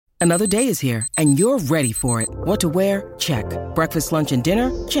Another day is here, and you're ready for it. What to wear? Check. Breakfast, lunch, and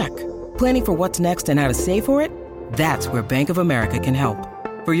dinner? Check. Planning for what's next and how to save for it? That's where Bank of America can help.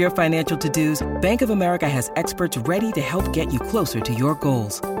 For your financial to-dos, Bank of America has experts ready to help get you closer to your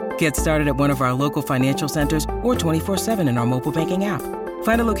goals. Get started at one of our local financial centers or 24/7 in our mobile banking app.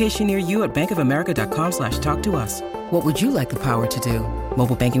 Find a location near you at bankofamerica.com/talktous. What would you like the power to do?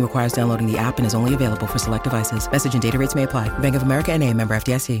 Mobile banking requires downloading the app and is only available for select devices. Message and data rates may apply. Bank of America N.A., member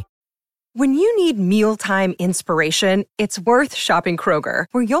FDIC. When you need mealtime inspiration, it's worth shopping Kroger,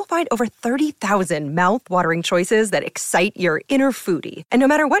 where you'll find over 30,000 mouth-watering choices that excite your inner foodie. And no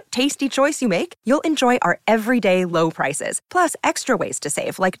matter what tasty choice you make, you'll enjoy our everyday low prices, plus extra ways to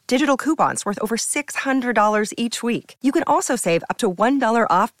save, like digital coupons worth over $600 each week. You can also save up to $1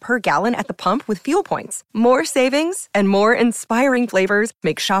 off per gallon at the pump with fuel points. More savings and more inspiring flavors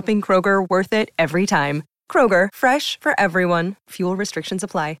make shopping Kroger worth it every time. Kroger, fresh for everyone. Fuel restrictions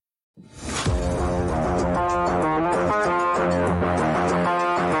apply.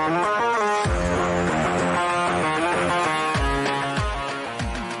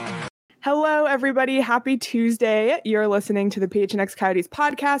 Hello, everybody. Happy Tuesday. You're listening to the PHNX Coyotes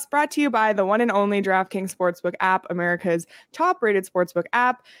podcast, brought to you by the one and only DraftKings Sportsbook app, America's top-rated sportsbook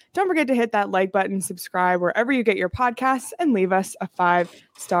app. Don't forget to hit that like button, subscribe wherever you get your podcasts, and leave us a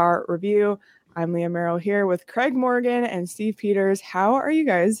 5-star review. I'm Leah Merrill here with Craig Morgan and Steve Peters. How are you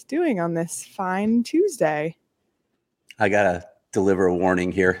guys doing on this fine Tuesday? I got to deliver a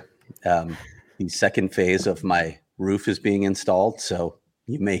warning here. The second phase of my roof is being installed, so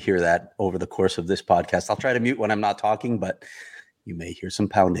you may hear that over the course of this podcast. I'll try to mute when I'm not talking, but you may hear some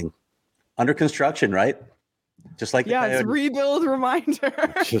pounding. Under construction, right? Just like it's rebuild reminder,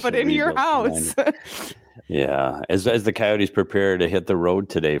 but in your house. Yeah, as the Coyotes prepare to hit the road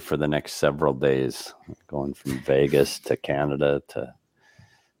today for the next several days, going from Vegas to Canada to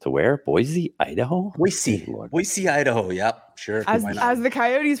where? Boise, Idaho? Boise, Idaho. Yep, sure. As the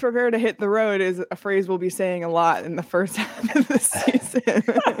Coyotes prepare to hit the road is a phrase we'll be saying a lot in the first half of the season.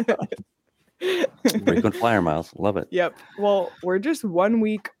 Frequent flyer miles. Love it. Yep. Well, we're just 1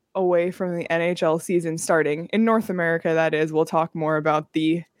 week away from the NHL season starting in North America. That is, we'll talk more about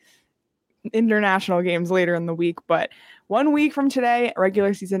the international games later in the week, but 1 week from today,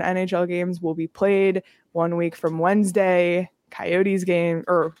 regular season NHL games will be played. 1 week from Wednesday, Coyotes game,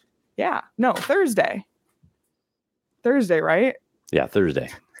 Thursday, right? Yeah, Thursday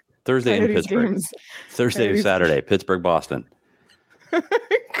in Pittsburgh. Games. Thursday to Saturday, Pittsburgh, Boston.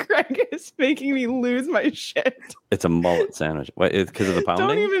 Craig is making me lose my shit. It's a mullet sandwich. What? It's because of the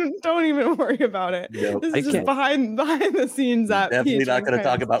pounding? Don't even worry about it. Nope. This is just behind the scenes. Definitely not going to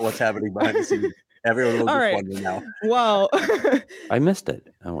talk about what's happening behind the scenes. Everyone will just wonder now. Well, I missed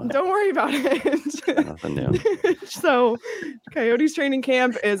it. Don't worry about it. Nothing new. So, Coyotes training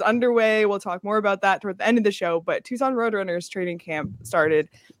camp is underway. We'll talk more about that toward the end of the show. But Tucson Roadrunners training camp started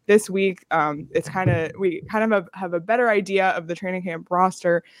this week. We have a better idea of the training camp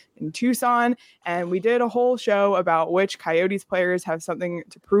roster in Tucson, and we did a whole show about which Coyotes players have something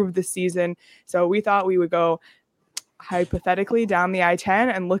to prove this season. So we thought we would go hypothetically down the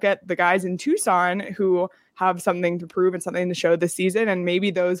I-10 and look at the guys in Tucson who have something to prove and something to show this season. And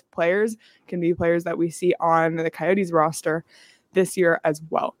maybe those players can be players that we see on the Coyotes roster this year as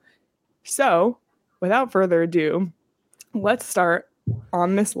well. So without further ado, let's start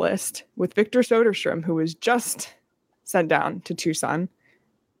on this list with Victor Soderstrom, who was just sent down to Tucson.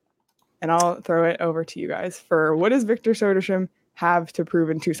 And I'll throw it over to you guys for what does Victor Soderstrom have to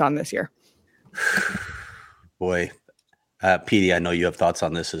prove in Tucson this year? Boy, Petey, I know you have thoughts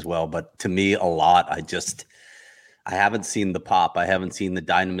on this as well, but to me, a lot. I haven't seen the pop. I haven't seen the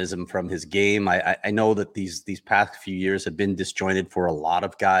dynamism from his game. I know that these past few years have been disjointed for a lot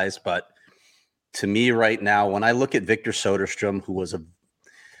of guys, but to me right now, when I look at Victor Soderstrom, who was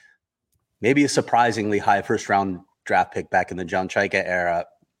maybe a surprisingly high first-round draft pick back in the John Chayka era,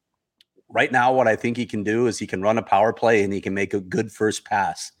 right now what I think he can do is he can run a power play and he can make a good first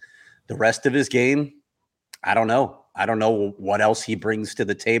pass. The rest of his game, I don't know. I don't know what else he brings to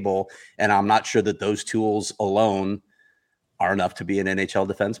the table, and I'm not sure that those tools alone are enough to be an NHL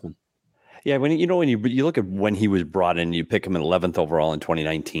defenseman. Yeah, when you look at when he was brought in, you pick him at 11th overall in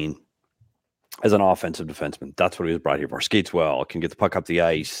 2019 as an offensive defenseman. That's what he was brought here for. Skates well, can get the puck up the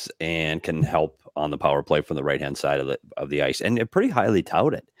ice, and can help on the power play from the right-hand side of the ice, and pretty highly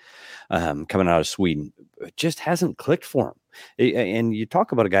touted coming out of Sweden. It just hasn't clicked for him. And you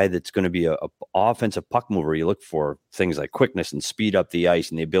talk about a guy that's going to be a offensive puck mover. You look for things like quickness and speed up the ice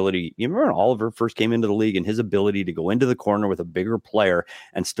and the ability. You remember when Oliver first came into the league and his ability to go into the corner with a bigger player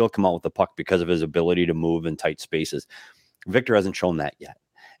and still come out with the puck because of his ability to move in tight spaces. Victor hasn't shown that yet.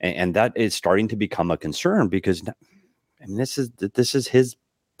 And that is starting to become a concern because this is his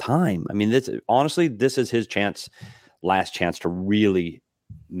time. I mean, this is his last chance to really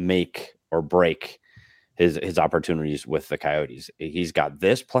make or break his opportunities with the Coyotes. He's got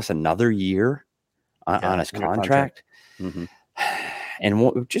this plus another year on his contract. Mm-hmm.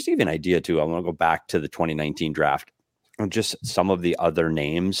 And just to give you an idea too, I want to go back to the 2019 draft and just some of the other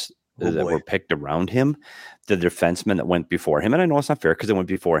names that were picked around him, the defensemen that went before him. And I know it's not fair because they went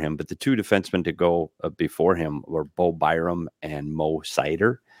before him, but the two defensemen to go before him were Bo Byram and Mo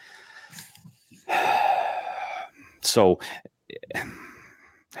Seider. So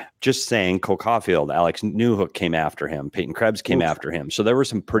just saying, Cole Caulfield, Alex Newhook came after him. Peyton Krebs came after him. So there were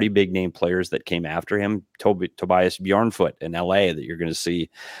some pretty big name players that came after him. Tobias Bjornfoot in LA that you're going to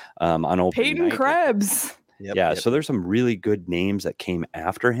see on opening Peyton night. Krebs. Yep. So there's some really good names that came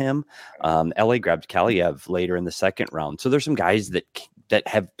after him. LA grabbed Kaliev later in the second round. So there's some guys that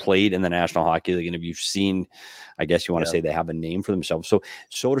have played in the National Hockey League. And if you've seen, I guess you want to say they have a name for themselves. So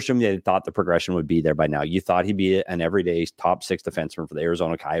Soderstrom, they thought the progression would be there by now. You thought he'd be an everyday top 6 defenseman for the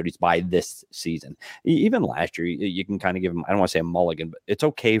Arizona Coyotes by this season. Even last year, you can kind of give him, I don't want to say a mulligan, but it's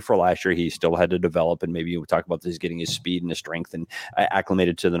okay for last year. He still had to develop, and maybe we'll talk about this, getting his speed and his strength and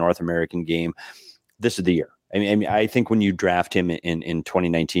acclimated to the North American game. This is the year. I mean, I think when you draft him in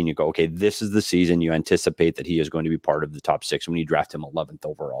 2019, you go, okay, this is the season. You anticipate that he is going to be part of the top 6 when you draft him 11th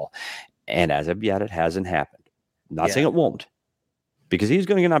overall. And as of yet, it hasn't happened. I'm not saying it won't, because he's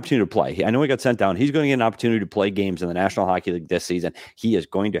going to get an opportunity to play. I know he got sent down. He's going to get an opportunity to play games in the National Hockey League this season. He is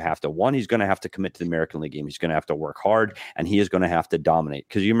going to have to, he's going to have to commit to the American League game. He's going to have to work hard, and he is going to have to dominate.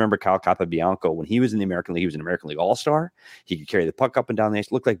 Because you remember Kyle Capobianco, when he was in the American League, he was an American League All-Star. He could carry the puck up and down the ice.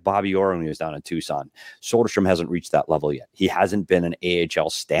 Looked like Bobby Orr when he was down in Tucson. Soderstrom hasn't reached that level yet. He hasn't been an AHL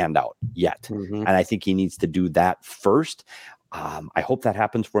standout yet. Mm-hmm. And I think he needs to do that first. I hope that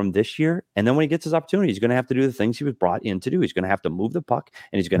happens for him this year. And then when he gets his opportunity, he's going to have to do the things he was brought in to do. He's going to have to move the puck,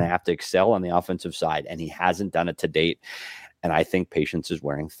 and he's going to have to excel on the offensive side. And he hasn't done it to date. And I think patience is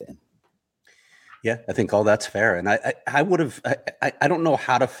wearing thin. Yeah, I think all that's fair. And I would have, I don't know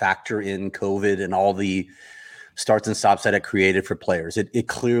how to factor in COVID and all the starts and stops that it created for players. It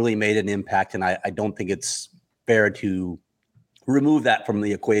clearly made an impact. And I don't think it's fair to remove that from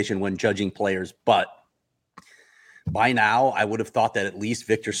the equation when judging players. But by now, I would have thought that at least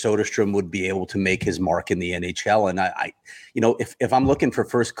Victor Soderstrom would be able to make his mark in the NHL. And I if I'm looking for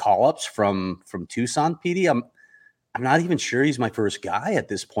first call-ups from Tucson, PD, I'm not even sure he's my first guy at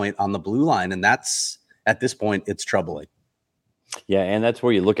this point on the blue line. And that's, at this point, it's troubling. Yeah, and that's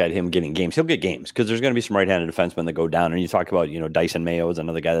where you look at him getting games. He'll get games because there's going to be some right-handed defensemen that go down. And you talk about, Dyson Mayo is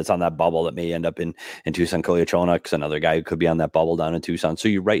another guy that's on that bubble that may end up in Tucson. Kolyachonok's another guy who could be on that bubble down in Tucson. So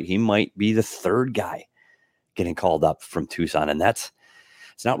you're right. He might be the third guy getting called up from Tucson. And it's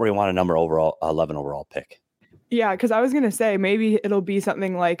not where you want a 11 overall pick. Yeah, because I was going to say maybe it'll be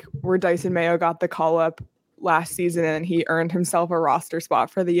something like where Dyson Mayo got the call up last season and he earned himself a roster spot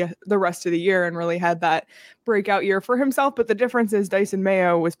for the rest of the year and really had that breakout year for himself. But the difference is Dyson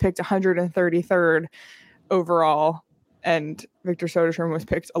Mayo was picked 133rd overall and Victor Soderstrom was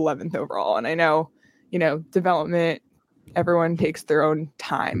picked 11th overall. And I know, development, everyone takes their own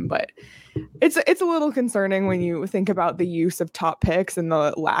time, but it's a little concerning when you think about the use of top picks and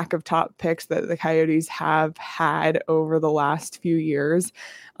the lack of top picks that the Coyotes have had over the last few years.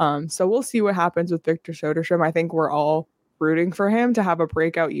 So we'll see what happens with Victor Soderstrom. I think we're all rooting for him to have a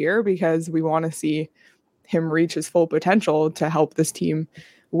breakout year because we want to see him reach his full potential to help this team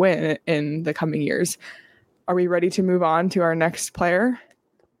win in the coming years. Are we ready to move on to our next player?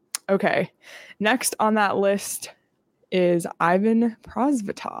 Okay. Next on that list is Ivan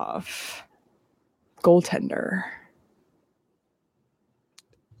Prosvetov, goaltender.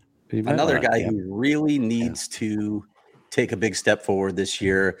 Another guy who really needs to take a big step forward this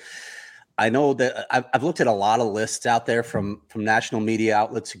year. I know that I've looked at a lot of lists out there from national media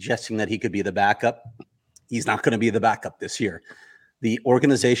outlets suggesting that he could be the backup. He's not going to be the backup this year. The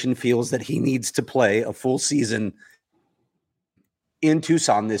organization feels that he needs to play a full season in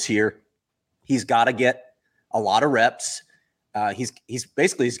Tucson this year. He's got to get a lot of reps. He's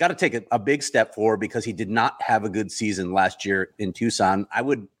got to take a big step forward because he did not have a good season last year in Tucson. I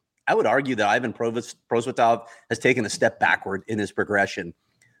would argue that Ivan Prosvetov has taken a step backward in his progression.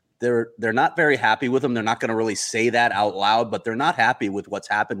 They're not very happy with him. They're not going to really say that out loud, but they're not happy with what's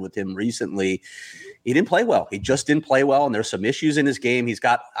happened with him recently. He didn't play well. He just didn't play well, and there's some issues in his game. He's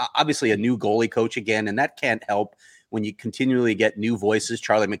got obviously a new goalie coach again, and that can't help when you continually get new voices.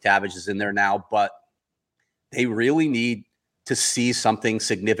 Charlie McTavish is in there now, but they really need to see something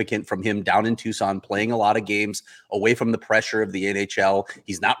significant from him down in Tucson, playing a lot of games away from the pressure of the NHL.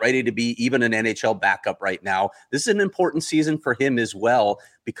 He's not ready to be even an NHL backup right now. This is an important season for him as well,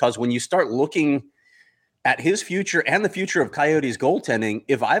 because when you start looking at his future and the future of Coyotes goaltending,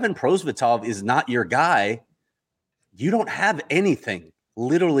 if Ivan Prosvetov is not your guy, you don't have anything,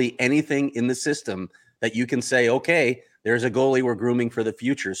 literally anything in the system that you can say, okay, there's a goalie we're grooming for the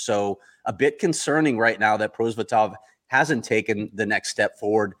future. So a bit concerning right now that Prosvetov hasn't taken the next step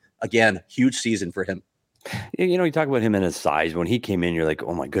forward. Again, huge season for him. You know, you talk about him and his size. When he came in, you're like,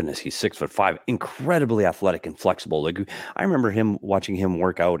 oh my goodness, he's 6'5", incredibly athletic and flexible. Like, I remember watching him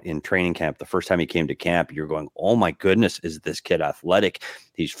work out in training camp. The first time he came to camp, you're going, oh my goodness, is this kid athletic?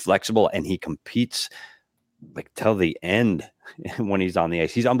 He's flexible and he competes like till the end when he's on the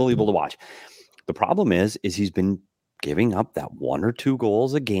ice. He's unbelievable to watch. The problem is he's been giving up that 1 or 2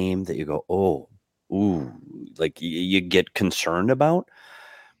 goals a game that you go, like you get concerned about.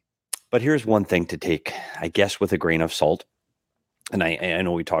 But here's one thing to take, I guess, with a grain of salt. And I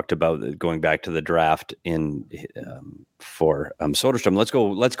know we talked about going back to the draft for Soderstrom.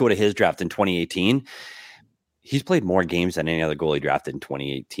 Let's go to his draft in 2018. He's played more games than any other goalie drafted in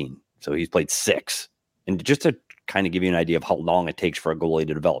 2018. So he's played 6. And just to kind of give you an idea of how long it takes for a goalie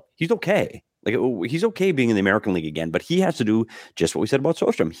to develop, he's okay. Like, he's okay being in the American League again, but he has to do just what we said about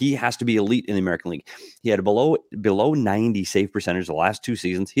Soderstrom. He has to be elite in the American League. He had a below 90 save percentage the last 2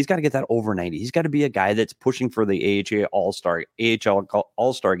 seasons. He's got to get that over 90. He's got to be a guy that's pushing for the AHL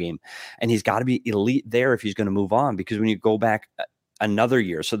All-Star game, and he's got to be elite there if he's going to move on. Because when you go back another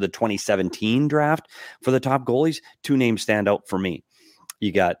year, so the 2017 draft for the top goalies, 2 names stand out for me.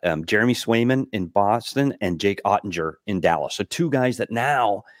 You got Jeremy Swayman in Boston and Jake Ottinger in Dallas. So 2 guys that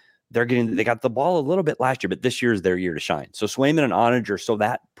now they got the ball a little bit last year, but this year is their year to shine. So Swayman and Ottinger, so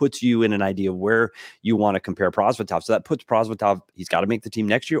that puts you in an idea of where you want to compare Prosvetov. So that puts Prosvetov, he's got to make the team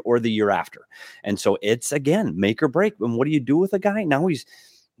next year or the year after. And so it's, again, make or break. And what do you do with a guy? Now he's,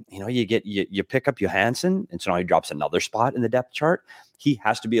 you pick up Johansson, and so now he drops another spot in the depth chart. He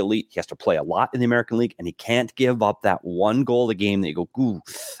has to be elite. He has to play a lot in the American League, and he can't give up that 1 goal a game that you go, ooh,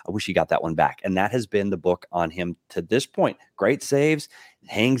 I wish he got that one back. And that has been the book on him to this point. Great saves,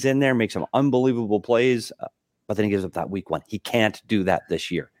 hangs in there, makes some unbelievable plays, but then he gives up that weak one. He can't do that this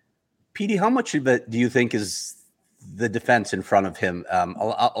year. PD, how much of it do you think is the defense in front of him?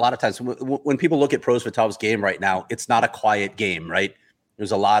 A lot of times when people look at Prosvetov's game right now, it's not a quiet game, right?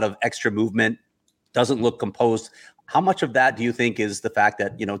 There's a lot of extra movement, doesn't look composed. How much of that do you think is the fact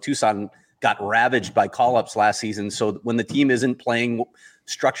that, Tucson got ravaged by call-ups last season? So when the team isn't playing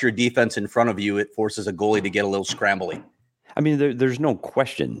structured defense in front of you, it forces a goalie to get a little scrambly. I mean, there's no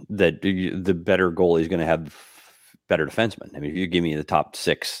question that the better goalie is going to have better defensemen. I mean, if you give me the top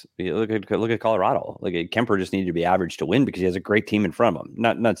 6, look at Colorado. Like, Kemper just needed to be average to win because he has a great team in front of him.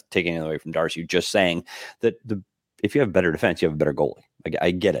 Not taking it away from Darcy, just saying that if you have better defense, you have a better goalie.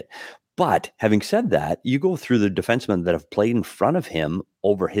 I get it. But having said that, you go through the defensemen that have played in front of him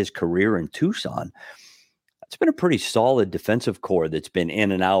over his career in Tucson. It's been a pretty solid defensive core that's been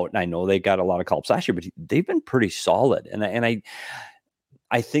in and out. And I know they got a lot of call-ups last year, but they've been pretty solid. And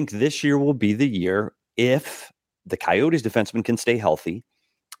I think this year will be the year if the Coyotes defensemen can stay healthy.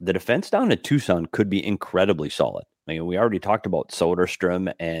 The defense down at Tucson could be incredibly solid. I mean, we already talked about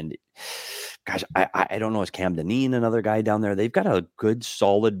Soderstrom, and gosh, I don't know, is Cam Dineen another guy down there? They've got a good,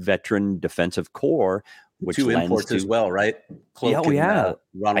 solid veteran defensive core, which 2 imports as well, right? Cloak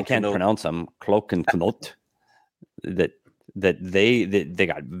I can't pronounce them. Cloak and Knot. that they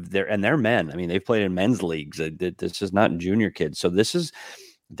got there, and they're men. I mean, they've played in men's leagues. This is not junior kids. So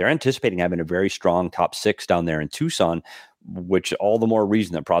they're anticipating having a very strong top 6 down there in Tucson, which all the more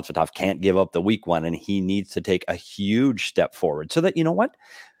reason that Prosvetov can't give up the weak one, and he needs to take a huge step forward so that, you know what,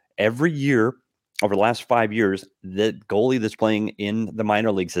 every year over the last 5 years, the goalie that's playing in the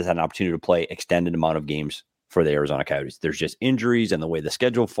minor leagues has had an opportunity to play extended amount of games for the Arizona Coyotes. There's just injuries and the way the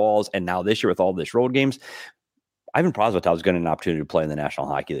schedule falls. And now this year with all this road games, Ivan Prosvetov is going to have an opportunity to play in the National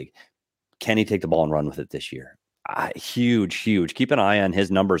Hockey League. Can he take the ball and run with it this year? Huge. Keep an eye on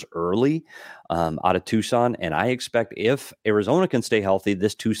his numbers early out of Tucson. And I expect if Arizona can stay healthy,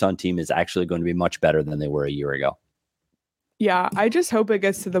 this Tucson team is actually going to be much better than they were a year ago. Yeah, I just hope it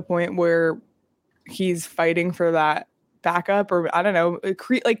gets to the point where he's fighting for that backup, or I don't know,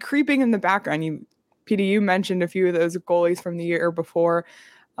 creeping in the background. You mentioned a few of those goalies from the year before,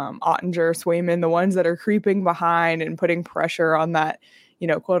 Ottinger, Swayman, the ones that are creeping behind and putting pressure on that,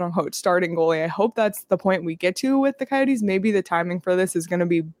 quote unquote starting goalie. I hope that's the point we get to with the Coyotes. Maybe the timing for this is going to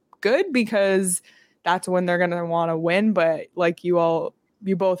be good because that's when they're going to want to win. But like you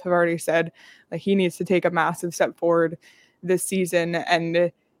both have already said, like, he needs to take a massive step forward this season.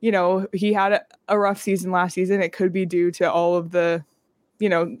 And, he had a rough season last season. It could be due to all of the,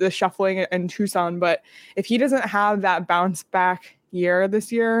 the shuffling in Tucson. But if he doesn't have that bounce back year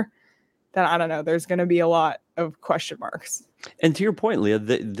this year, then I don't know. There's going to be a lot of question marks. And to your point, Leah,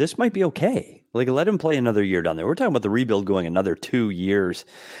 this might be okay. Like, let him play another year down there. We're talking about the rebuild going another 2 years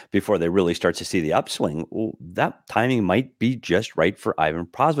before they really start to see the upswing. Well, that timing might be just right for Ivan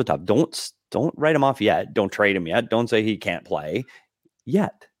Prosvetov. Don't write him off yet. Don't trade him yet. Don't say he can't play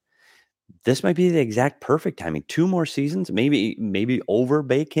yet. This might be the exact perfect timing. 2 more seasons, maybe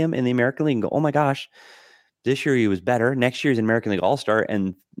overbake him in the American League and go, oh my gosh, this year he was better. Next year he's an American League All-Star.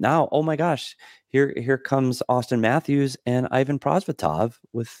 And now, oh my gosh, here comes Austin Matthews and Ivan Prosvetov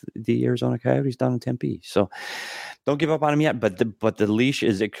with the Arizona Coyotes down in Tempe. So don't give up on him yet. But the leash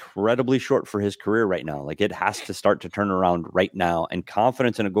is incredibly short for his career right now. Like, it has to start to turn around right now. And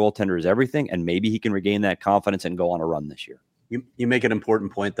confidence in a goaltender is everything. And maybe he can regain that confidence and go on a run this year. You make an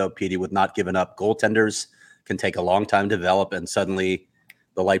important point, though, Petey, with not giving up. Goaltenders can take a long time to develop, and suddenly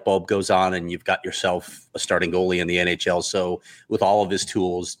the light bulb goes on and you've got yourself a starting goalie in the NHL. So with all of his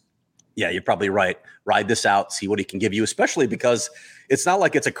tools, yeah, you're probably right. Ride this out, see what he can give you, especially because it's not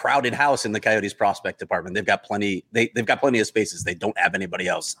like it's a crowded house in the Coyotes prospect department. They've got plenty. They've got plenty of spaces. They don't have anybody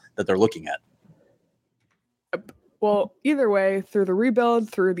else that they're looking at. Well, either way, through the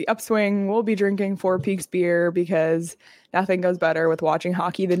rebuild, through the upswing, we'll be drinking Four Peaks beer because nothing goes better with watching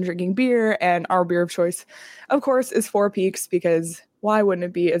hockey than drinking beer. And our beer of choice, of course, is Four Peaks, because why wouldn't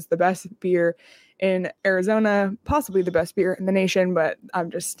it be? It's the best beer in Arizona, possibly the best beer in the nation. But I'm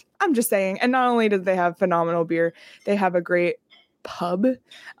just saying. And not only do they have phenomenal beer, they have a great pub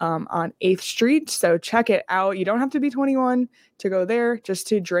on 8th Street. So check it out. You don't have to be 21 to go there, just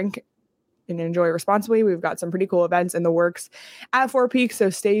to drink and enjoy responsibly. We've got some pretty cool events in the works at Four Peaks, so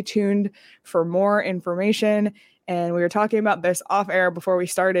stay tuned for more information. And we were talking about this off air before we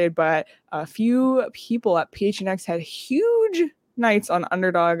started, but a few people at PHNX had huge nights on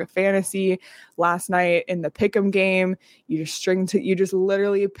Underdog Fantasy last night in the pick'em game. You just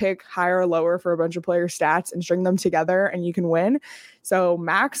literally pick higher or lower for a bunch of player stats and string them together, and you can win. So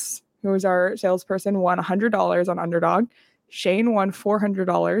Max, who was our salesperson, won $100 on Underdog. Shane won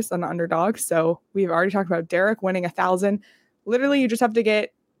 $400 on Underdog. So we've already talked about Derek winning $1,000. Literally, you just have to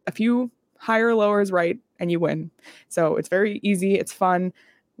get a few higher lowers right and you win. So it's very easy. It's fun.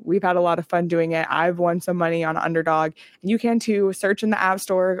 We've had a lot of fun doing it. I've won some money on Underdog. And you can too. Search in the App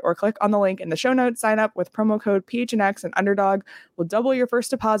Store or click on the link in the show notes. Sign up with promo code PHNX, and Underdog will double your first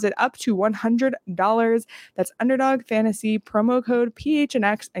deposit up to $100. That's Underdog Fantasy, promo code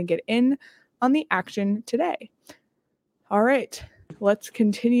PHNX, and get in on the action today. All right, let's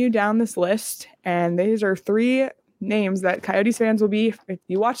continue down this list. And these are 3 names that Coyotes fans will be. If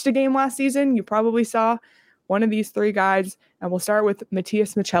you watched a game last season, you probably saw one of these 3 guys. And we'll start with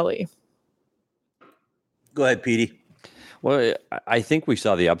Matias Maccelli. Go ahead, Petey. Well, I think we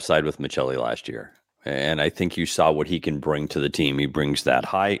saw the upside with Maccelli last year. And I think you saw what he can bring to the team. He brings that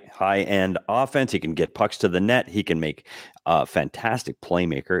high-end offense. He can get pucks to the net. He can make a fantastic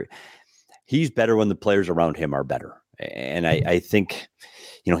playmaker. He's better when the players around him are better. And I think,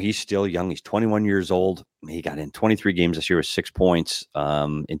 he's still young. He's 21 years old. He got in 23 games this year with 6 points.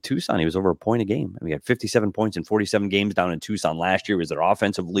 In Tucson, he was over a point a game. He had 57 points in 47 games down in Tucson last year. He was their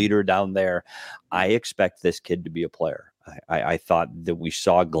offensive leader down there. I expect this kid to be a player. I thought that we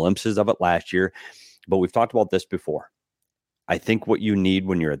saw glimpses of it last year, but we've talked about this before. I think what you need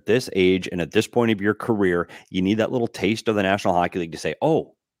when you're at this age and at this point of your career, you need that little taste of the National Hockey League to say,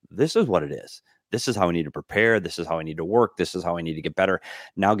 oh, this is what it is. This is how I need to prepare. This is how I need to work. This is how I need to get better.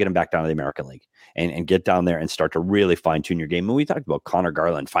 Now get him back down to the American League and get down there and start to really fine tune your game. And we talked about Connor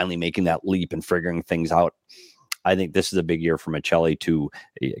Garland finally making that leap and figuring things out. I think this is a big year for Maccelli to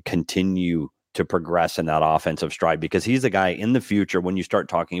continue to progress in that offensive stride, because he's the guy in the future when you start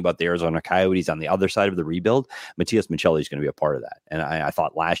talking about the Arizona Coyotes on the other side of the rebuild. Matias Maccelli is going to be a part of that. And I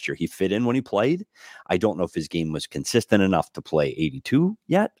thought last year he fit in when he played. I don't know if his game was consistent enough to play 82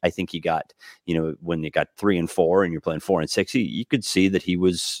 yet. I think he got, when you got 3 and 4 and you're playing 4 and 6, you could see that he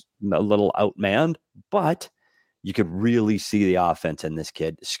was a little outmanned, but you could really see the offense in this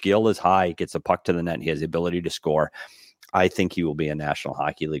kid. Skill is high, gets the puck to the net. He has the ability to score. I think he will be a National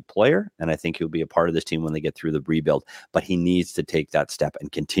Hockey League player, and I think he'll be a part of this team when they get through the rebuild. But he needs to take that step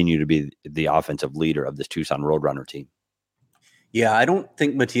and continue to be the offensive leader of this Tucson Roadrunner team. Yeah, I don't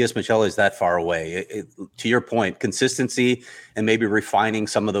think Matias Maccelli is that far away. To your point, consistency and maybe refining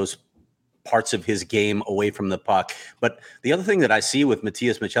some of those parts of his game away from the puck. But the other thing that I see with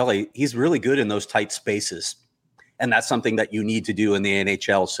Matias Maccelli, he's really good in those tight spaces. And that's something that you need to do in the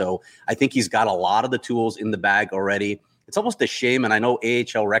NHL. So I think he's got a lot of the tools in the bag already. it's almost a shame. And I know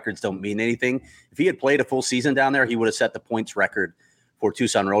AHL records don't mean anything. If he had played a full season down there, he would have set the points record for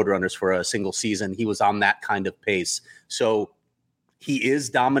Tucson Roadrunners for a single season. He was on that kind of pace. So he is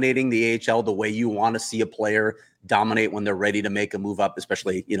dominating the AHL the way you want to see a player dominate when they're ready to make a move up,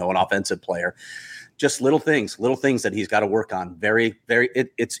 especially, an offensive player. Just little things that he's got to work on. Very, very,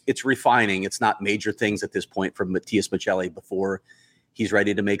 it's refining. It's not major things at this point from Matias Maccelli before he's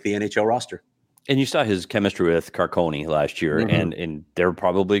ready to make the NHL roster. And you saw his chemistry with Carcone last year, and they're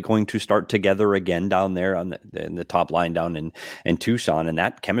probably going to start together again down there in the top line down in Tucson, and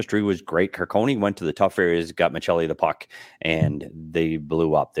that chemistry was great. Carcone went to the tough areas, got Maccelli the puck, and they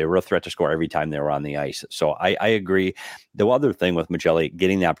blew up. They were a threat to score every time they were on the ice. So I agree. The other thing with Maccelli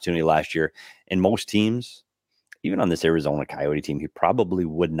getting the opportunity last year, in most teams, even on this Arizona Coyote team, he probably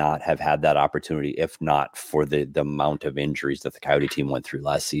would not have had that opportunity if not for the amount of injuries that the Coyote team went through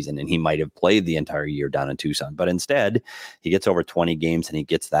last season. And he might have played the entire year down in Tucson. But instead, he gets over 20 games and he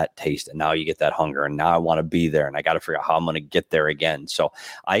gets that taste. And now you get that hunger. And now I want to be there. And I got to figure out how I'm going to get there again. So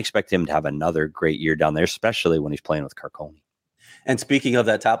I expect him to have another great year down there, especially when he's playing with Carcone. And speaking of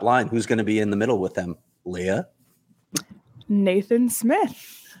that top line, who's going to be in the middle with them? Leah? Nathan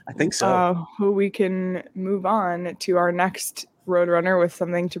Smith. I think so. Who we can move on to our next Roadrunner with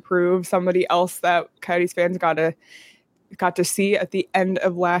something to prove. Somebody else that Coyotes fans got to see at the end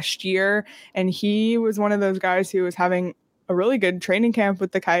of last year. And he was one of those guys who was having a really good training camp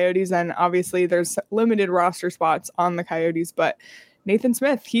with the Coyotes. And obviously there's limited roster spots on the Coyotes. But Nathan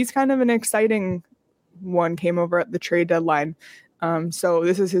Smith, he's kind of an exciting one, came over at the trade deadline. So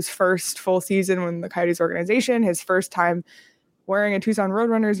this is his first full season with the Coyotes organization, his first time wearing a Tucson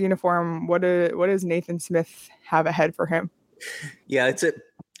Roadrunners uniform. What does Nathan Smith have ahead for him? Yeah,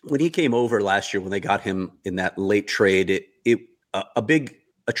 when he came over last year, when they got him in that late trade, a big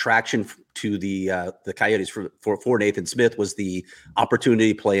attraction to the Coyotes for Nathan Smith was the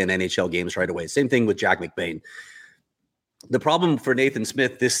opportunity to play in NHL games right away. Same thing with Jack McBain. The problem for Nathan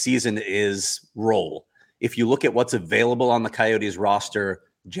Smith this season is role. If you look at what's available on the Coyotes roster,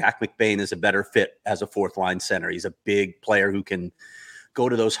 Jack McBain is a better fit as a fourth line center. He's a big player who can go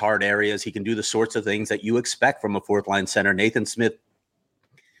to those hard areas. He can do the sorts of things that you expect from a fourth line center. Nathan Smith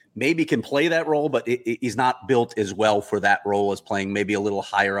maybe can play that role, but he's not built as well for that role as playing maybe a little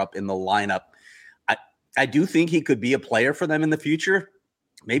higher up in the lineup. I do think he could be a player for them in the future.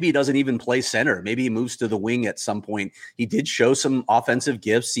 Maybe he doesn't even play center. Maybe he moves to the wing at some point. He did show some offensive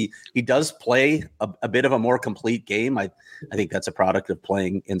gifts. He does play a bit of a more complete game. I think that's a product of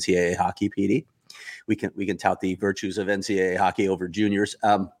playing NCAA hockey, PD. We can tout the virtues of NCAA hockey over juniors,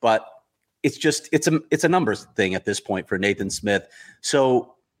 but it's a numbers thing at this point for Nathan Smith.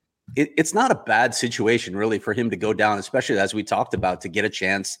 So it's not a bad situation really for him to go down, especially as we talked about, to get a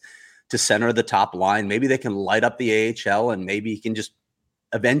chance to center the top line. Maybe they can light up the AHL, and maybe he can just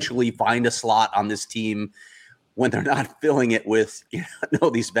eventually find a slot on this team when they're not filling it with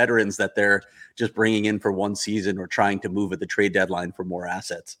these veterans that they're just bringing in for one season or trying to move at the trade deadline for more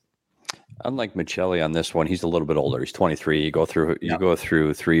assets. Unlike Maccelli on this one, he's a little bit older. He's 23. You go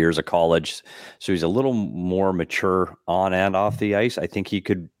through 3 years of college, so he's a little more mature on and off the ice. I think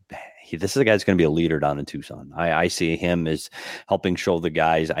this is a guy that's going to be a leader down in Tucson. I see him as helping show the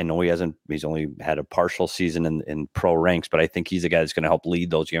guys. I know he's only had a partial season in pro ranks, but I think he's a guy that's going to help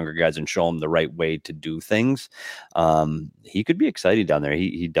lead those younger guys and show them the right way to do things. He could be exciting down there.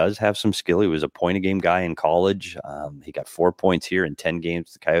 He does have some skill. He was a point a game guy in college. He got 4 points here in 10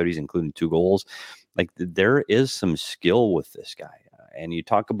 games, the Coyotes, including 2 goals. Like, there is some skill with this guy. And you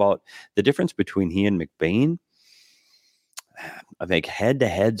talk about the difference between he and McBain. I think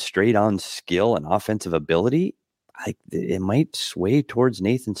head-to-head, straight-on skill and offensive ability, it might sway towards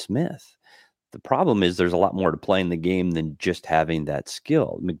Nathan Smith. The problem is there's a lot more to play in the game than just having that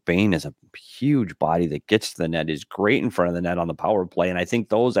skill. McBain is a huge body that gets to the net, is great in front of the net on the power play, and I think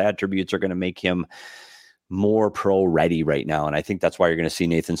those attributes are going to make him more pro ready right now. And I think that's why you're going to see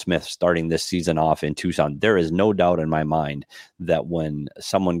Nathan Smith starting this season off in Tucson. There is no doubt in my mind that when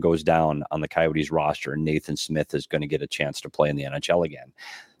someone goes down on the Coyotes roster, Nathan Smith is going to get a chance to play in the NHL again.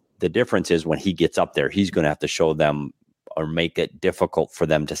 The difference is when he gets up there, he's going to have to show them or make it difficult for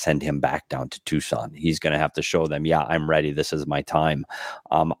them to send him back down to Tucson. He's going to have to show them, yeah, I'm ready. This is my time.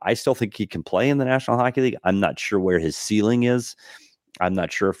 I still think he can play in the National Hockey League. I'm not sure where his ceiling is. I'm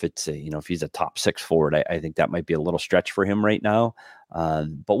not sure if it's if he's a top 6 forward. I think that might be a little stretch for him right now.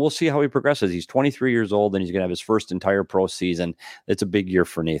 But we'll see how he progresses. He's 23 years old and he's going to have his first entire pro season. It's a big year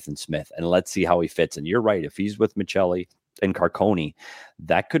for Nathan Smith, and let's see how he fits. And you're right. If he's with Maccelli, and Carconi,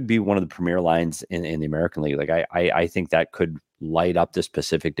 that could be one of the premier lines in the American League. Like I think that could light up this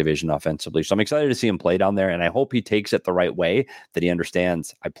Pacific Division offensively. So I'm excited to see him play down there, and I hope he takes it the right way, that he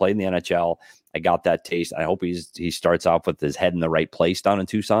understands I played in the NHL. I got that taste. I hope he starts off with his head in the right place down in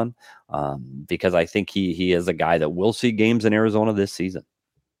Tucson, because I think he is a guy that will see games in Arizona this season.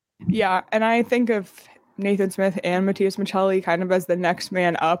 Yeah, and I think of Nathan Smith and Matias Maccelli kind of as the next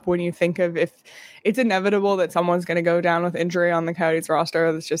man up when you think of if it's inevitable that someone's going to go down with injury on the Coyotes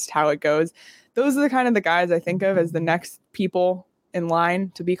roster. That's just how it goes. Those are the kind of the guys I think of as the next people in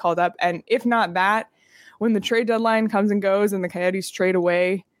line to be called up. And if not that, when the trade deadline comes and goes and the Coyotes trade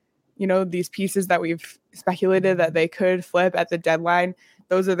away, these pieces that we've speculated that they could flip at the deadline,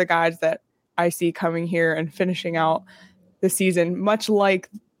 those are the guys that I see coming here and finishing out the season, much like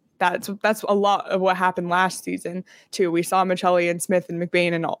that's a lot of what happened last season too. We saw Maccelli and Smith and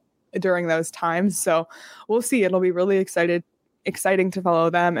McBain and all during those times. So we'll see. It'll be really exciting to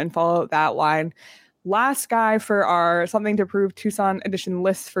follow them and follow that line. Last guy for our Something to Prove Tucson edition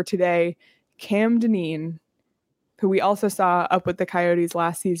list for today, Cam Dineen, who we also saw up with the Coyotes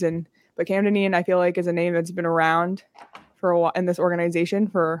last season. But Cam Dineen, I feel like, is a name that's been around for a while in this organization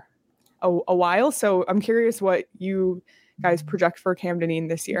for a while. So I'm curious what you guys project for Cam Dineen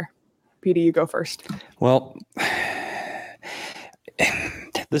this year. Petey, you go first. Well,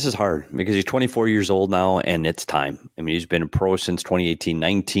 this is hard because he's 24 years old now, and it's time. I mean, he's been a pro since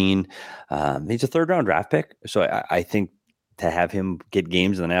 2018-19. He's a third-round draft pick. So I think to have him get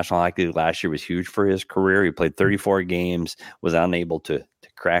games in the National Hockey League last year was huge for his career. He played 34 games, was unable to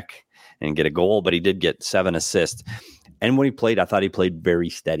crack and get a goal, but he did get 7 assists. And when he played, I thought he played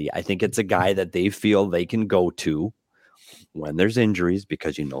very steady. I think it's a guy that they feel they can go to when there's injuries,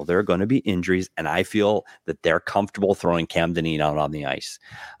 because there are going to be injuries, and I feel that they're comfortable throwing Cam Dineen out on the ice.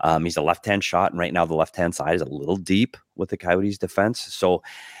 He's a left-hand shot, and right now the left-hand side is a little deep with the Coyotes defense. So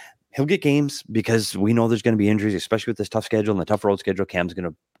he'll get games because we know there's going to be injuries, especially with this tough schedule and the tough road schedule. Cam's going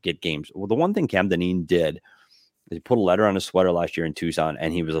to get games. Well, the one thing Cam Dineen did, he put a letter on his sweater last year in Tucson,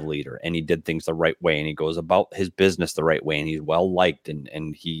 and he was a leader, and he did things the right way, and he goes about his business the right way, and he's well liked,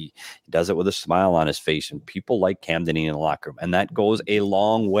 and he does it with a smile on his face, and people like Cam Dineen in the locker room, and that goes a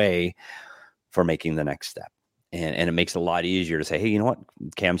long way for making the next step, and it makes it a lot easier to say, hey, you know what,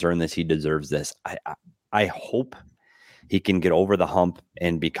 Cam's earned this, he deserves this. I hope he can get over the hump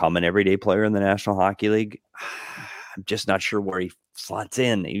and become an everyday player in the National Hockey League. I'm just not sure where he slots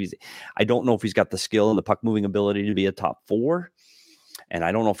in. I don't know if he's got the skill and the puck moving ability to be a top 4. And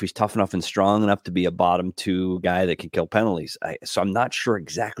I don't know if he's tough enough and strong enough to be a bottom 2 guy that can kill penalties. So I'm not sure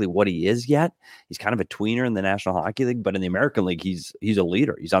exactly what he is yet. He's kind of a tweener in the National Hockey League, but in the American League, he's a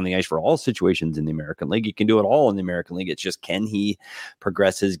leader. He's on the ice for all situations in the American League. He can do it all in the American League. It's just, can he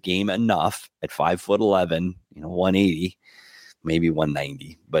progress his game enough at 5'11", 180, maybe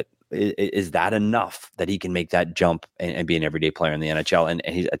 190, but is that enough that he can make that jump and be an everyday player in the NHL? And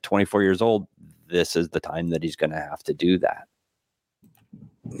he's at 24 years old. This is the time that he's going to have to do that.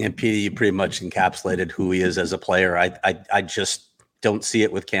 Yeah, Petey, you pretty much encapsulated who he is as a player. I just don't see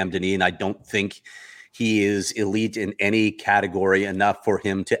it with Cam Dineen. I don't think he is elite in any category enough for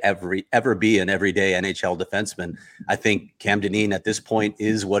him to ever be an everyday NHL defenseman. I think Cam Dineen at this point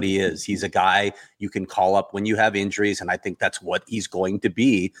is what he is. He's a guy you can call up when you have injuries, and I think that's what he's going to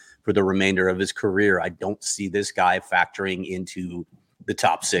be for the remainder of his career. I don't see this guy factoring into the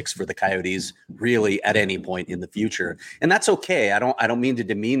top 6 for the Coyotes really at any point in the future. And that's okay. I don't mean to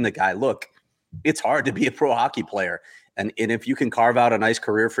demean the guy. Look, it's hard to be a pro hockey player. And if you can carve out a nice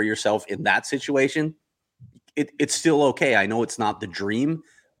career for yourself in that situation, it's still okay. I know it's not the dream,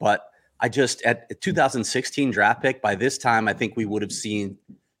 but I just, at 2016 draft pick, by this time, I think we would have seen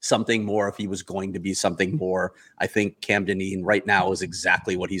something more if he was going to be something more. I think Cam Dineen right now is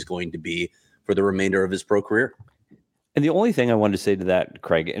exactly what he's going to be for the remainder of his pro career. And the only thing I wanted to say to that,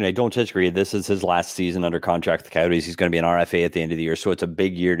 Craig, and I don't disagree, this is his last season under contract with the Coyotes. He's going to be an RFA at the end of the year, so it's a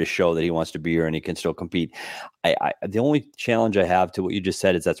big year to show that he wants to be here and he can still compete. The only challenge I have to what you just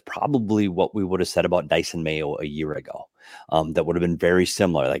said is that's probably what we would have said about Dyson Mayo a year ago. That would have been very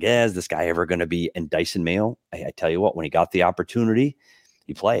similar. Like, is this guy ever going to be? And Dyson Mayo, I tell you what, when he got the opportunity,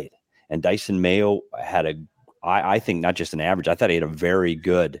 he played. And Dyson Mayo had I think not just an average. I thought he had a very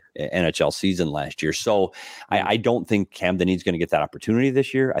good NHL season last year. So I don't think Cam Dineen's going to get that opportunity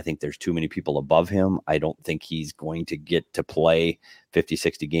this year. I think there's too many people above him. I don't think he's going to get to play 50,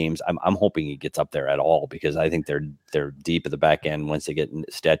 60 games. I'm hoping he gets up there at all, because I think they're deep at the back end once they get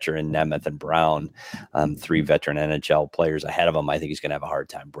Stetcher and Nemeth and Brown, 3 veteran NHL players ahead of him. I think he's going to have a hard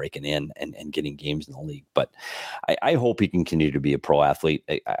time breaking in and getting games in the league. But I hope he can continue to be a pro athlete.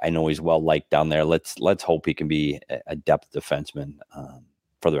 I know he's well liked down there. Let's hope he can be a depth defenseman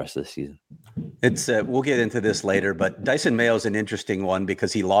for the rest of the season. It's we'll get into this later, but Dyson Mayo is an interesting one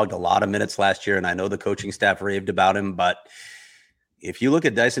because he logged a lot of minutes last year, and I know the coaching staff raved about him. But if you look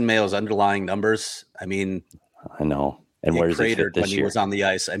at Dyson Mayo's underlying numbers, I mean, I know. And where does he fit this when year? He was on the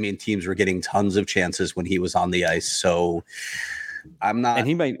ice? I mean, teams were getting tons of chances when he was on the ice. So I'm not. And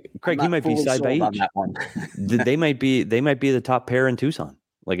he might be side by each. They might be the top pair in Tucson.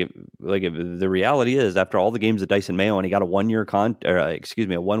 If the reality is, after all the games of Dyson Mayo, and he got a one-way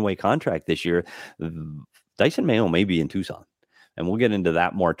contract this year, Dyson Mayo may be in Tucson. And we'll get into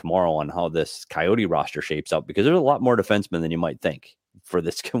that more tomorrow on how this Coyote roster shapes up, because there's a lot more defensemen than you might think for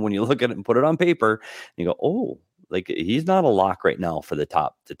this. When you look at it and put it on paper, you go, oh, he's not a lock right now for the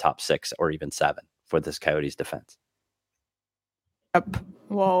top 6 or even 7 for this Coyotes defense. Yep.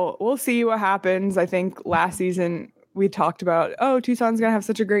 Well, we'll see what happens. I think last season we talked about, Tucson's going to have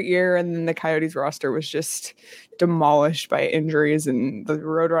such a great year. And then the Coyotes roster was just demolished by injuries, and the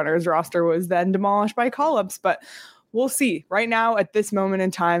Roadrunners roster was then demolished by call-ups. But we'll see. Right now, at this moment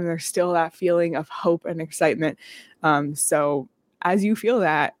in time, there's still that feeling of hope and excitement. So as you feel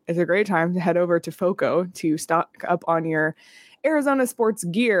that, it's a great time to head over to FOCO to stock up on your Arizona sports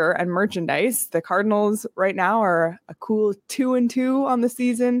gear and merchandise. The Cardinals right now are a cool 2-2 on the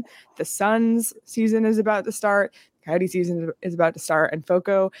season. The Suns season is about to start. Coyote season is about to start, and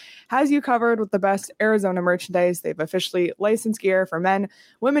FOCO has you covered with the best Arizona merchandise. They've officially licensed gear for men,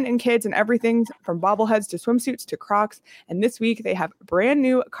 women, and kids, and everything from bobbleheads to swimsuits to Crocs. And this week they have brand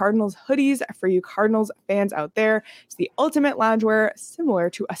new Cardinals hoodies for you Cardinals fans out there. It's the ultimate loungewear, similar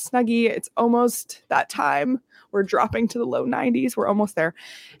to a Snuggie. It's almost that time. We're dropping to the low 90s. We're almost there.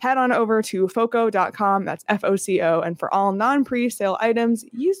 Head on over to foco.com. That's FOCO. And for all non-pre-sale items,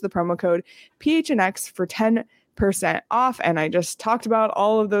 use the promo code PHNX for 10% off. And I just talked about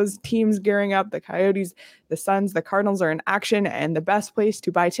all of those teams gearing up. The Coyotes, the Suns, the Cardinals are in action, and the best place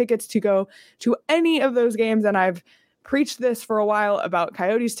to buy tickets to go to any of those games. And I've preached this for a while about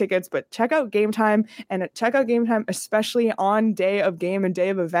Coyotes tickets, but check out Game Time, and check out Game Time, especially on day of game and day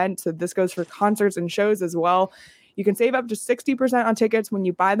of event. So this goes for concerts and shows as well. You can save up to 60% on tickets when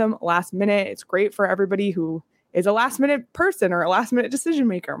you buy them last minute. It's great for everybody who is a last minute person or a last minute decision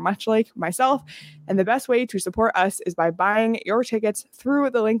maker, much like myself. And the best way to support us is by buying your tickets through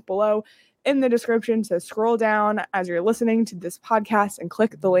the link below in the description. So scroll down as you're listening to this podcast and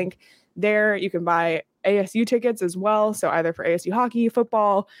click the link there. You can buy ASU tickets as well. So either for ASU hockey,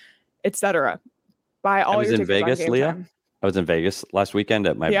 football, etc. Buy all your tickets. I was in Vegas, Leah. I was in Vegas last weekend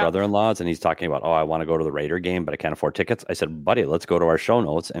at my brother-in-law's, and he's talking about, I want to go to the Raider game, but I can't afford tickets. I said, buddy, let's go to our show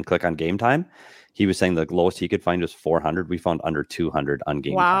notes and click on Game Time. He was saying the lowest he could find was 400. We found under 200 on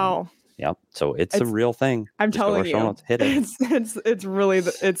Game Time. Wow. Yep. So it's a real thing. I'm Just telling you, notes, hit it. It's really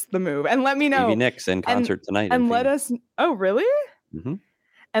it's the move. And let me know. Stevie Nicks in concert tonight. And let us. Oh, really? Mm-hmm.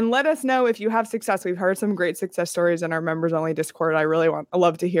 And let us know if you have success. We've heard some great success stories in our members only Discord. I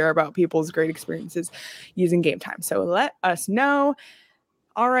love to hear about people's great experiences using Game Time. So let us know.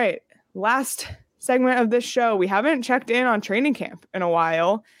 All right. Last segment of this show. We haven't checked in on training camp in a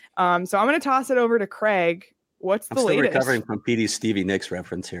while. So I'm going to toss it over to Craig. What's the latest? I'm still recovering from Petey's Stevie Nicks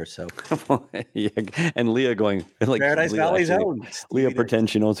reference here. So, yeah. And Leah going like Paradise Valley's own. Leah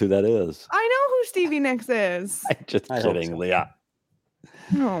pretends she knows who that is. I know who Stevie Nicks is. I'm just kidding, Leah.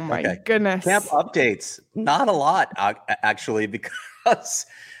 Oh my goodness. Camp updates. Not a lot, actually, because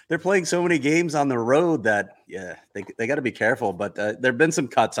they're playing so many games on the road that, they got to be careful. But there have been some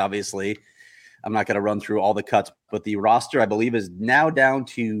cuts, obviously. I'm not going to run through all the cuts, but the roster, I believe, is now down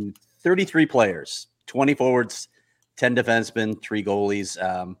to 33 players, 20 forwards, 10 defensemen, 3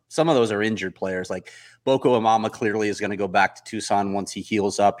 goalies. Some of those are injured players. Like Boko Imama clearly is going to go back to Tucson once he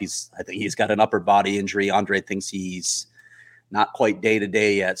heals up. I think he's got an upper body injury. Andre thinks he's not quite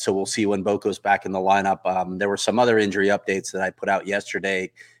day-to-day yet, so we'll see when Boko's back in the lineup. There were some other injury updates that I put out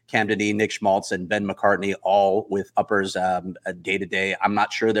yesterday. Cam Deneen, Nick Schmaltz, and Ben McCartney, all with uppers day-to-day. I'm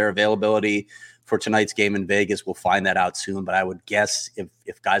not sure their availability for tonight's game in Vegas. We'll find that out soon, but I would guess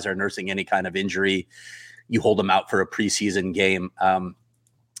if guys are nursing any kind of injury, you hold them out for a preseason game.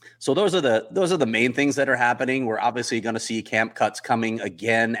 So those are the main things that are happening. We're obviously going to see camp cuts coming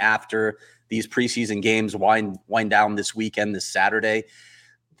again after these preseason games wind down this weekend, this Saturday.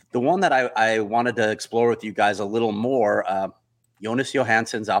 The one that I wanted to explore with you guys a little more, Jonas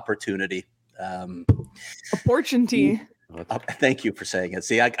Johansson's opportunity. Opportunity. Thank you for saying it.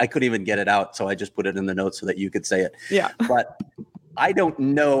 See, I couldn't even get it out, so I just put it in the notes so that you could say it. Yeah. But I don't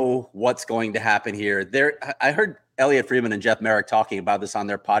know what's going to happen here. I heard Elliot Freeman and Jeff Merrick talking about this on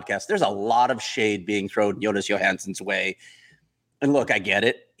their podcast. There's a lot of shade being thrown Jonas Johansson's way. And look, I get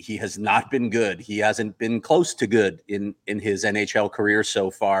it. He has not been good. He hasn't been close to good in his NHL career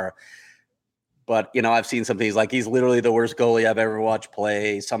so far. But, I've seen some things like he's literally the worst goalie I've ever watched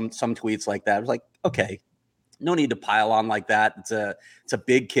play. Some tweets like that. I was like, okay, no need to pile on like that. It's a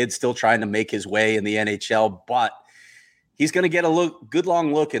big kid still trying to make his way in the NHL, but he's going to get a good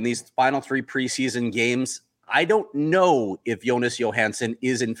long look in these final 3 preseason games. I don't know if Jonas Johansson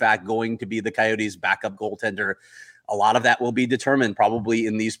is in fact going to be the Coyotes' backup goaltender. A lot of that will be determined probably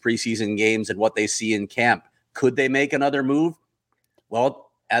in these preseason games and what they see in camp. Could they make another move?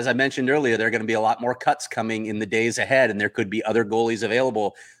 Well, as I mentioned earlier, there are going to be a lot more cuts coming in the days ahead, and there could be other goalies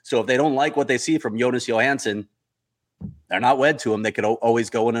available. So if they don't like what they see from Jonas Johansson, they're not wed to him. They could always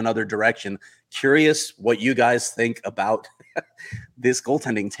go in another direction. Curious what you guys think about this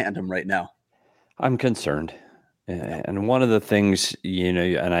goaltending tandem right now. I'm concerned. And one of the things,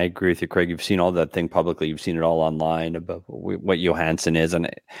 and I agree with you, Craig, you've seen all that thing publicly. You've seen it all online about what Johansson is. And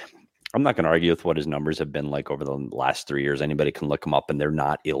I'm not going to argue with what his numbers have been like over the last 3 years. Anybody can look them up, and they're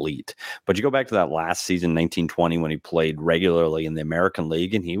not elite. But you go back to that last season, 1920, when he played regularly in the American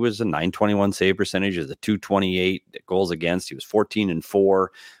League, and he was a .921 save percentage, is a .228 goals against. He was 14-4,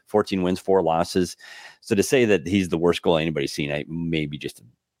 14 wins, 4 losses. So to say that he's the worst goal anybody's seen, maybe just a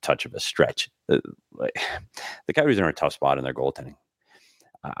touch of a stretch. The Coyotes are in a tough spot in their goaltending.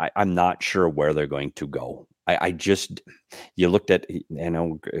 I'm not sure where they're going to go. You looked at,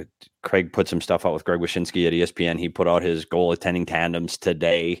 Craig put some stuff out with Greg Wyshynski at ESPN. He put out his goaltending tandems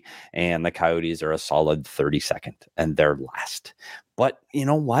today, and the Coyotes are a solid 32nd, and they're last. But you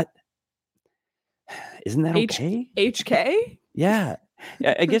know what? Isn't that okay? HK? Yeah.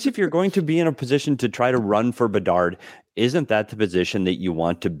 I guess if you're going to be in a position to try to run for Bedard, isn't that the position that you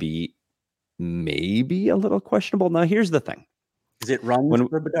want to be maybe a little questionable? Now, here's the thing. Is it runs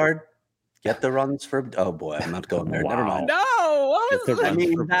for Bedard? Get the runs for... Oh, boy, I'm not going there. Wow. Never mind. No!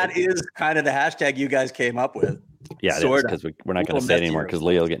 That is kind of the hashtag you guys came up with. Yeah, because we're not going to say it anymore because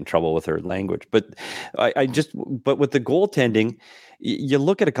Leah will get in trouble with her language. But but with the goaltending, you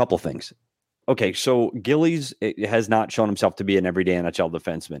look at a couple things. Okay, so Gillies has not shown himself to be an everyday NHL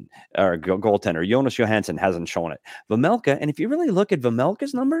defenseman or goaltender. Jonas Johansson hasn't shown it. Vejmelka, and if you really look at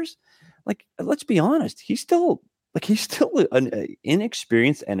Vejmelka's numbers, let's be honest, he's still an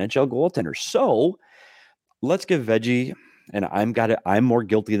inexperienced NHL goaltender. So let's give Veggie, and I'm more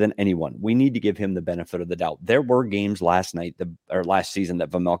guilty than anyone. We need to give him the benefit of the doubt. There were games last season that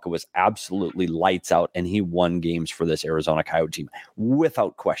Vejmelka was absolutely lights out, and he won games for this Arizona Coyote team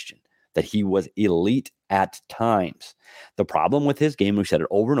without question. That he was elite at times. The problem with his game, we said it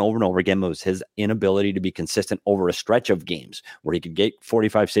over and over and over again, was his inability to be consistent over a stretch of games where he could get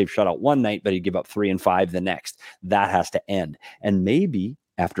 45 save shutout one night, but he'd give up 3 and 5 the next. That has to end. And maybe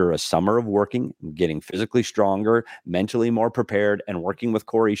after a summer of working, getting physically stronger, mentally more prepared, and working with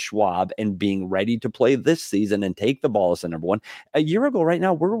Corey Schwab and being ready to play this season and take the ball as the number 1. A year ago right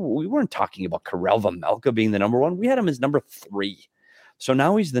now, we weren't talking about Karel Vejmelka being the number 1. We had him as number 3. So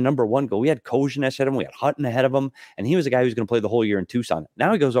now he's the number 1 goal. We had Kozhin ahead of him. We had Hutton ahead of him. And he was a guy who's going to play the whole year in Tucson.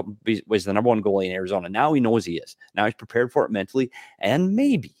 Now he goes up and was the number 1 goalie in Arizona. Now he knows he is. Now he's prepared for it mentally. And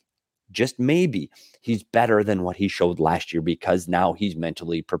maybe, just maybe, he's better than what he showed last year because now he's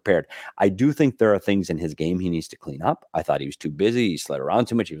mentally prepared. I do think there are things in his game he needs to clean up. I thought he was too busy. He slid around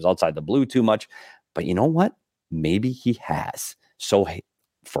too much. He was outside the blue too much. But you know what? Maybe he has. So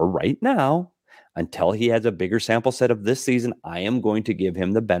for right now, until he has a bigger sample set of this season, I am going to give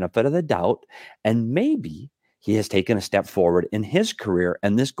him the benefit of the doubt. And maybe he has taken a step forward in his career,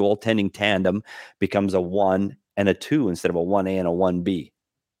 and this goaltending tandem becomes a 1 and a 2 instead of a 1A and a 1B.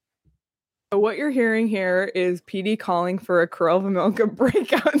 So what you're hearing here is PD calling for a Karel Vejmelka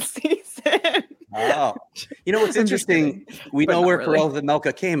breakout season. Oh, what's interesting? We know where Karel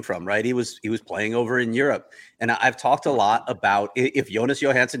Vejmelka came from, right? He was playing over in Europe, and I've talked a lot about if Jonas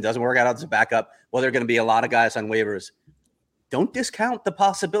Johansson doesn't work out as a backup, well, there are going to be a lot of guys on waivers. Don't discount the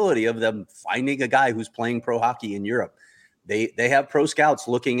possibility of them finding a guy who's playing pro hockey in Europe. They have pro scouts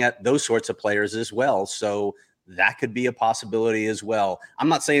looking at those sorts of players as well, so that could be a possibility as well. I'm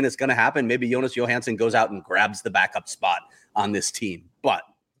not saying it's going to happen. Maybe Jonas Johansson goes out and grabs the backup spot on this team, but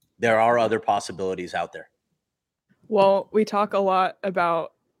there are other possibilities out there. Well, we talk a lot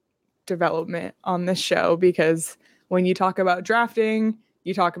about development on this show because when you talk about drafting,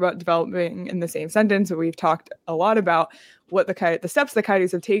 you talk about developing in the same sentence, but we've talked a lot about what the steps the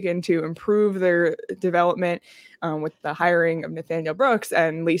Coyotes have taken to improve their development with the hiring of Nathaniel Brooks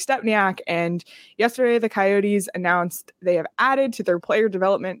and Lee Stepniak. And yesterday, the Coyotes announced they have added to their player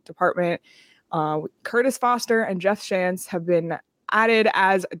development department. Curtis Foster and Jeff Shantz have been added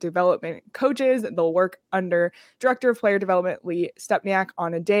as development coaches. They'll work under Director of Player Development Lee Stepniak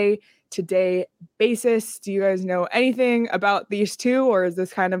on a day-to-day basis. Do you guys know anything about these two, or is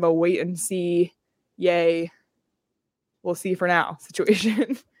this kind of a wait and see, yay, we'll see for now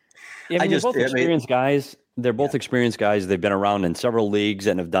situation? Yeah, they're both experienced guys. They're both experienced guys. They've been around in several leagues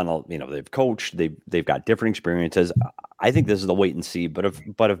and have done, they've coached. They've got different experiences. I think this is the wait and see. But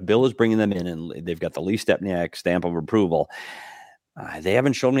if Bill is bringing them in and they've got the Lee Stepniak stamp of approval, they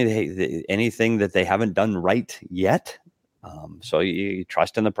haven't shown me anything that they haven't done right yet. So you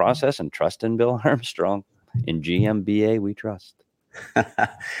trust in the process and trust in Bill Armstrong. In GMBA, we trust.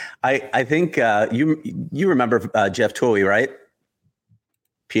 I think you remember Jeff Towie, right?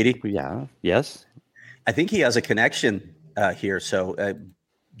 Petey? Yeah. Yes. I think he has a connection here. So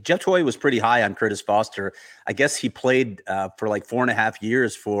Jeff Towie was pretty high on Curtis Foster. I guess he played for like 4.5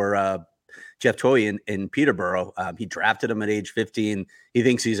 years for Jeff Towie in Peterborough. He drafted him at age 15. He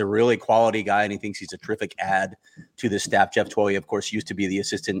thinks he's a really quality guy, and he thinks he's a terrific add to the staff. Jeff Towie, of course, used to be the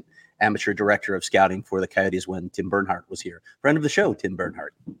assistant amateur director of scouting for the Coyotes when Tim Bernhardt was here. Friend of the show, Tim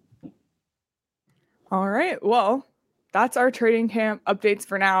Bernhardt. All right. Well, that's our training camp updates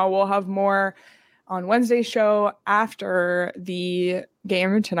for now. We'll have more on Wednesday's show after the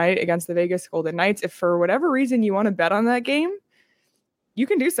game tonight against the Vegas Golden Knights. If for whatever reason you want to bet on that game, you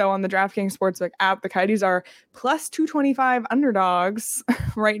can do so on the DraftKings Sportsbook app. The Coyotes are plus 225 underdogs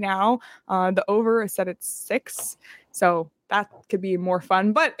right now. The over is set at 6. So that could be more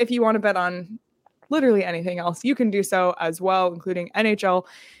fun. But if you want to bet on literally anything else, you can do so as well, including NHL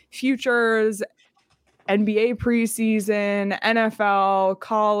futures, NBA preseason, NFL,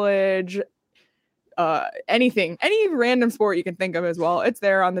 college, anything, any random sport you can think of as well. It's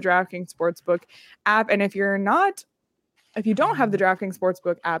there on the DraftKings Sportsbook app. And if you don't have the DraftKings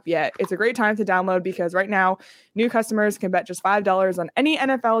Sportsbook app yet, it's a great time to download, because right now new customers can bet just $5 on any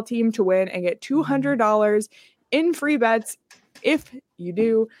NFL team to win and get $200 in free bets if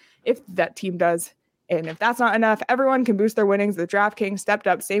that team does. And if that's not enough, everyone can boost their winnings with DraftKings stepped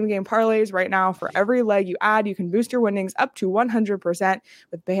up same game parlays. Right now, for every leg you add, you can boost your winnings up to 100%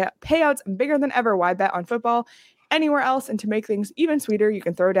 with payouts bigger than ever. Why bet on football anywhere else? And to make things even sweeter, you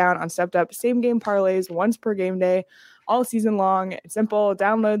can throw down on stepped up same game parlays once per game day all season long. It's simple.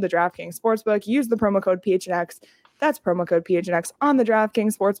 Download the DraftKings Sportsbook. Use the promo code PHNX. That's promo code PHNX on the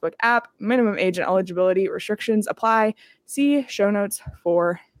DraftKings Sportsbook app. Minimum age and eligibility restrictions apply. See show notes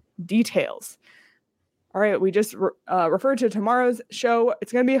for details. All right, we just referred to tomorrow's show.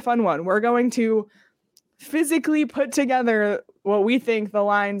 It's going to be a fun one. We're going to physically put together what we think the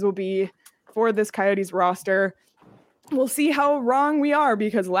lines will be for this Coyotes roster. We'll see how wrong we are,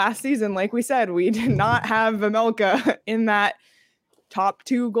 because last season, like we said, we did not have Vejmelka in that top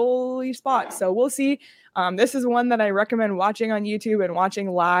 2 goalie spot. So we'll see. This is one that I recommend watching on YouTube and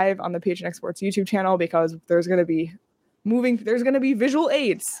watching live on the PHNX Sports YouTube channel, because there's going to be visual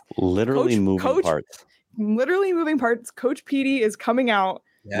aids. Literally moving parts. Coach Petey is coming out.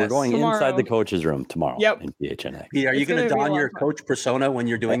 Yes. We're going tomorrow. Inside the coach's room tomorrow. Yep. In PHNX. Pete, are you going to don your coach persona when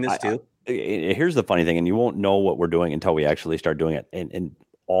you're doing this too? Here's the funny thing, and you won't know what we're doing until we actually start doing it. And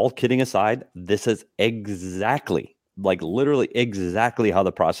all kidding aside, this is literally exactly how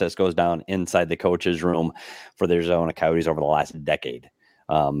the process goes down inside the coach's room for the Arizona Coyotes over the last decade.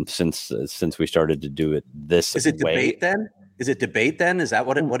 Since we started to do it this way. Is it debate then? Is that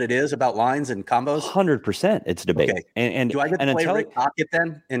what it is about lines and combos? 100%. It's debate. Okay. And do I get to play Rick Tocchet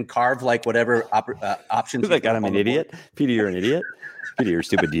then and carve like whatever options? Like, I'm an idiot. Petey, you're an idiot. Petey, you're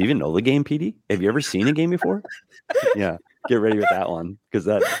stupid. Do you even know the game, Petey? Have you ever seen a game before? Yeah. Get ready with that one. Because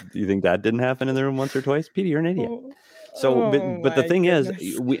you think that didn't happen in the room once or twice? Petey, you're an idiot. So, but the thing is,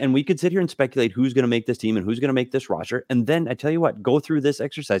 we could sit here and speculate who's going to make this team and who's going to make this roster. And then I tell you what, go through this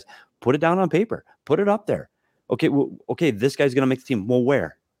exercise, put it down on paper, put it up there. Okay, this guy's going to make the team. Well,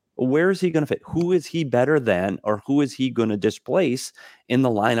 where is he going to fit? Who is he better than, or who is he going to displace in the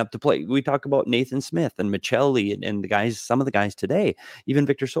lineup to play? We talk about Nathan Smith and Michelli and the guys, some of the guys today, even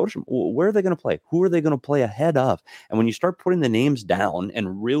Victor Soderstrom. Where are they going to play? Who are they going to play ahead of? And when you start putting the names down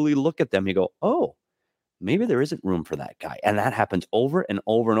and really look at them, you go, oh, maybe there isn't room for that guy. And that happens over and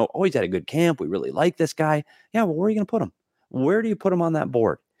over and over. Oh, he's had a good camp. We really like this guy. Yeah, well, where are you going to put him? Where do you put him on that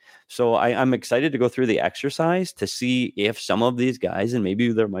board? So I'm excited to go through the exercise to see if some of these guys, and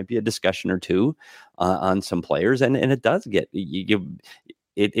maybe there might be a discussion or two on some players, and it does get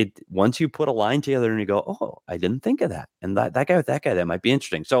it once you put a line together and you go, oh, I didn't think of that, and that guy with that guy, that might be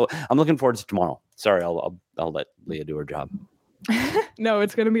interesting. So I'm looking forward to tomorrow. Sorry, I'll let Leah do her job. No,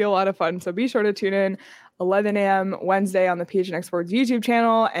 it's going to be a lot of fun. So be sure to tune in 11 a.m. Wednesday on the PHNX Sports YouTube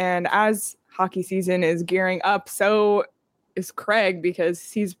channel. And as hockey season is gearing up, so is Craig,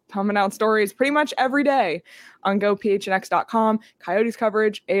 because he's pumping out stories pretty much every day on gophnx.com. Coyotes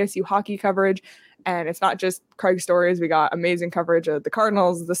coverage, ASU hockey coverage. And it's not just Craig stories. We got amazing coverage of the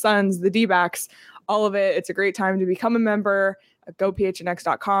Cardinals, the Suns, the D-backs, all of it. It's a great time to become a member at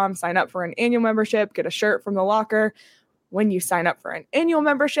gophnx.com. Sign up for an annual membership, get a shirt from the locker. When you sign up for an annual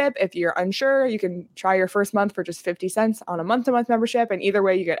membership, if you're unsure, you can try your first month for just 50 cents on a month-to-month membership. And either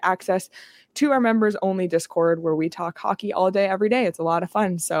way, you get access to our members-only Discord where we talk hockey all day, every day. It's a lot of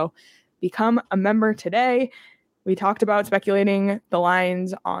fun. So become a member today. We talked about speculating the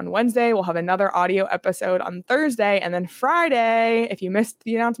lines on Wednesday. We'll have another audio episode on Thursday. And then Friday, if you missed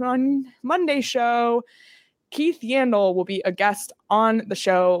the announcement on Monday's show, Keith Yandel will be a guest on the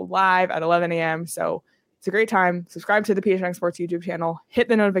show live at 11 a.m. So it's a great time. Subscribe to the PHNX Sports YouTube channel. Hit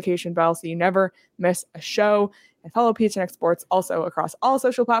the notification bell so you never miss a show. And follow PHNX Sports also across all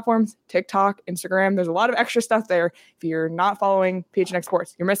social platforms, TikTok, Instagram. There's a lot of extra stuff there. If you're not following PHNX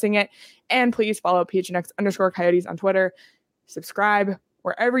Sports, you're missing it. And please follow PHNX_Coyotes on Twitter. Subscribe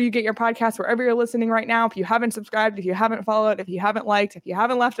wherever you get your podcasts, wherever you're listening right now. If you haven't subscribed, if you haven't followed, if you haven't liked, if you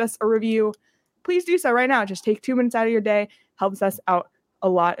haven't left us a review, please do so right now. Just take 2 minutes out of your day. Helps us out a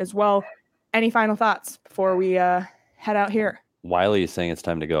lot as well. Any final thoughts before we head out here? Wiley is saying it's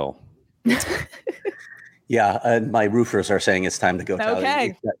time to go. Yeah, and my roofers are saying it's time to go.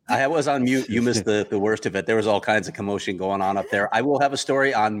 Okay. I was on mute. You missed the worst of it. There was all kinds of commotion going on up there. I will have a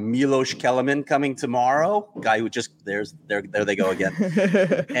story on Milos Kellerman coming tomorrow. Guy who just there they go again.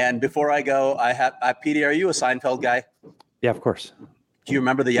 And before I go, I have Petey. Are you a Seinfeld guy? Yeah, of course. Do you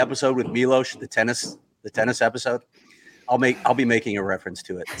remember the episode with Milos, the tennis episode? I'll be making a reference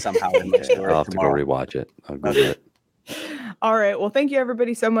to it somehow in my story. I'll have tomorrow. To go rewatch it. I'll go get it. All right. Well, thank you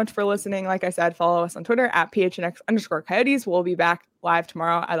everybody so much for listening. Like I said, follow us on Twitter at PHNX_Coyotes. We'll be back live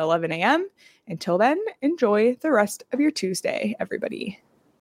tomorrow at 11 a.m. Until then, enjoy the rest of your Tuesday, everybody.